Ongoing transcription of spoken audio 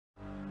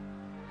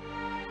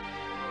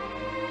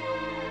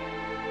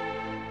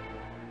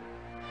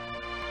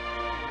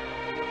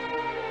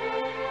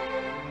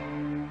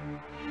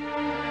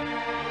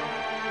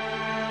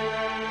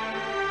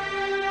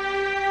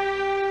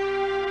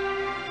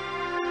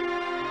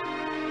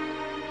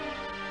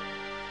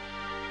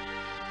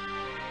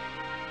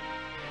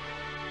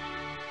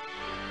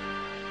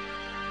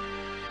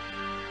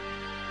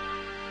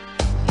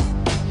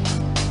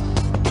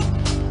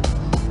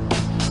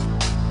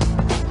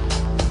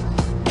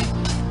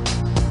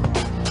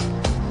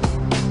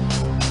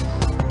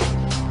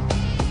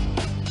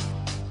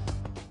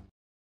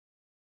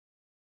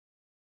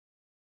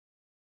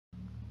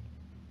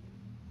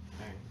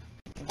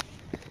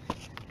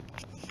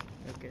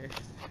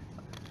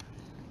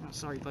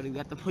Sorry, buddy. We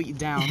have to put you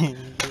down.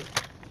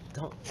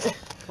 Don't.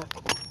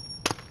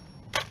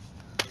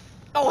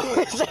 Oh,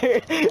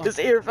 his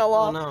ear fell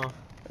off. Oh no.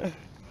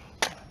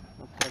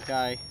 That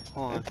guy.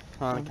 Hold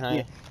on. Can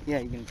I? Yeah,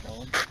 you can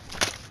tell him.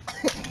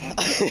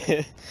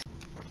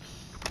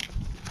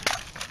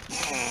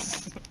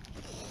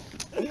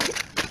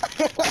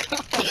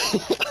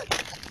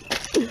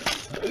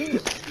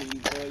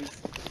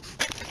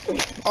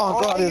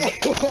 Oh god,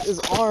 his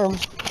arm.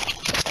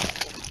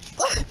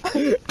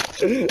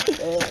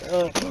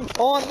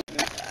 Oh,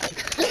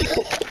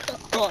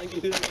 Oh,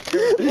 dude.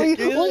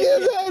 look at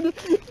his head.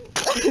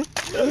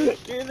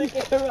 Here's the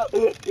camera.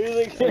 Here's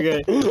the camera.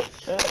 Okay.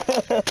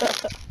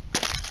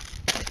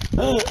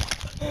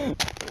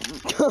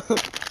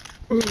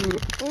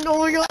 Oh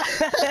my god.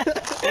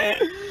 Okay.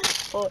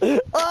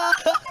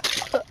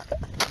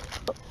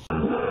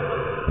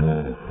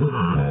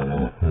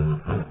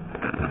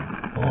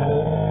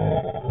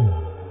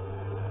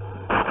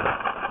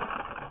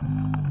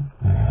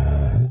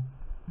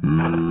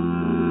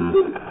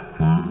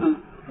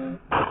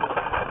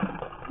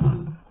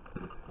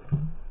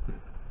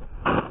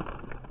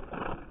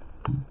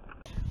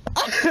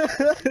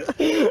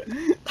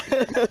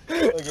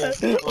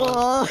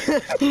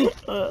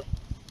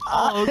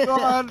 Oh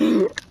god.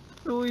 What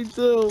do we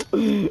do?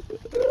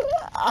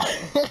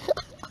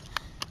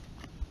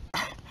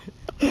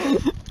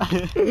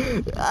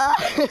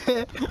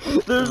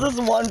 There's this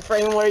one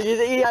frame where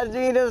he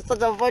has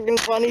such a fucking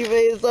funny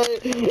face. I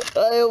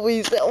hope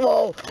he said,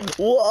 whoa,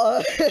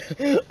 what?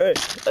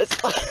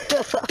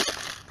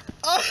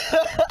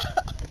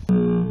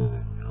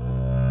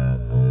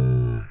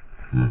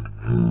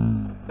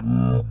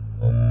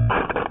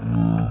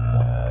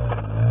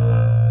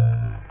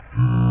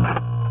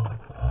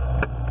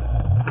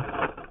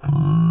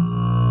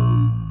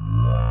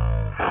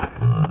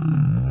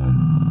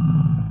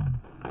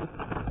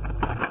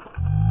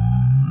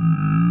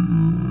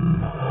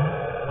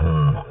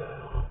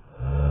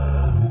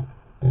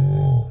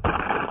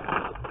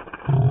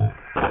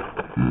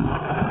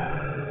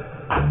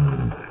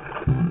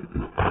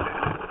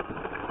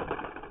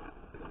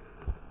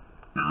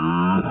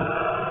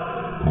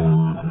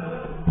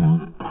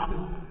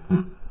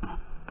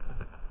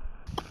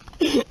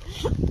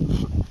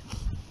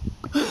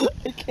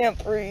 I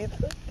can't breathe.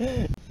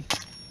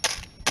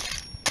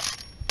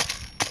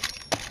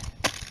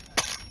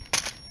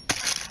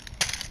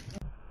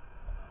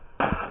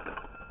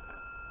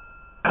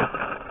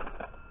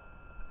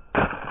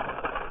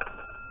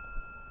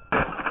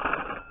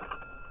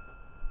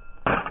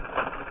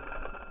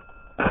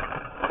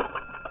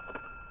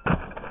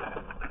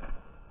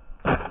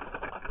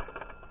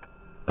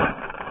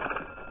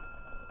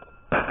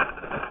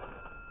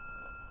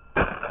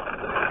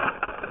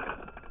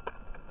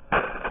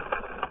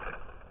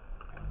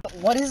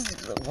 What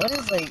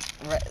is like,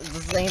 this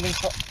is anything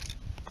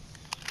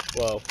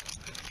Whoa.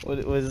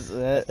 What was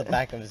that? The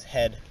back of his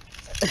head.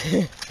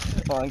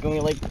 Hold on, can we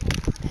like,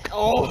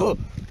 oh!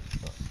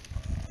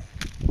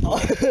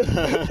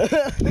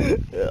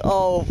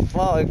 Oh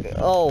fuck,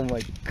 oh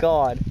my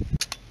god.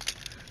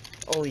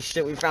 Holy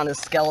shit, we found a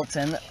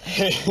skeleton.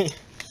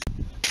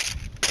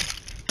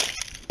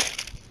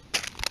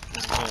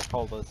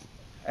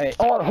 Alright,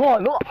 oh, hold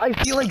on, look, I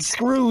feel like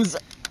screws.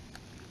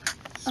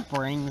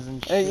 Springs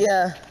and shit.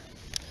 Yeah.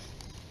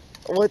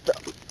 What the?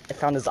 I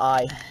found his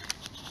eye.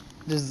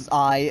 There's his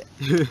eye.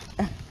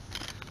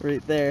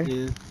 Right there.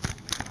 Yeah.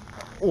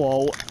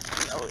 Whoa.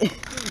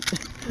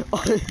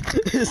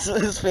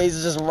 his face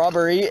is just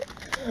rubbery.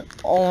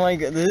 Oh my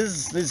god,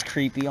 this is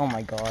creepy. Oh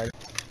my god.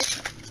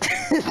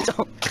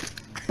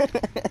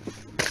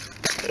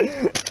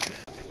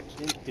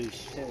 Didn't do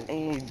shit.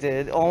 He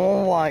did.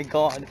 Oh my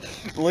god.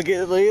 Look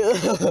at.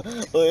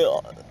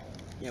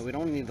 Yeah, we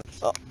don't need the.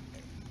 Oh.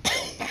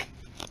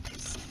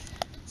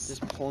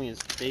 Just pulling his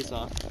face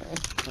off.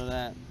 So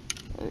that.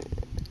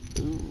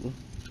 Ooh.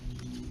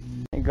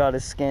 He got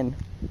his skin.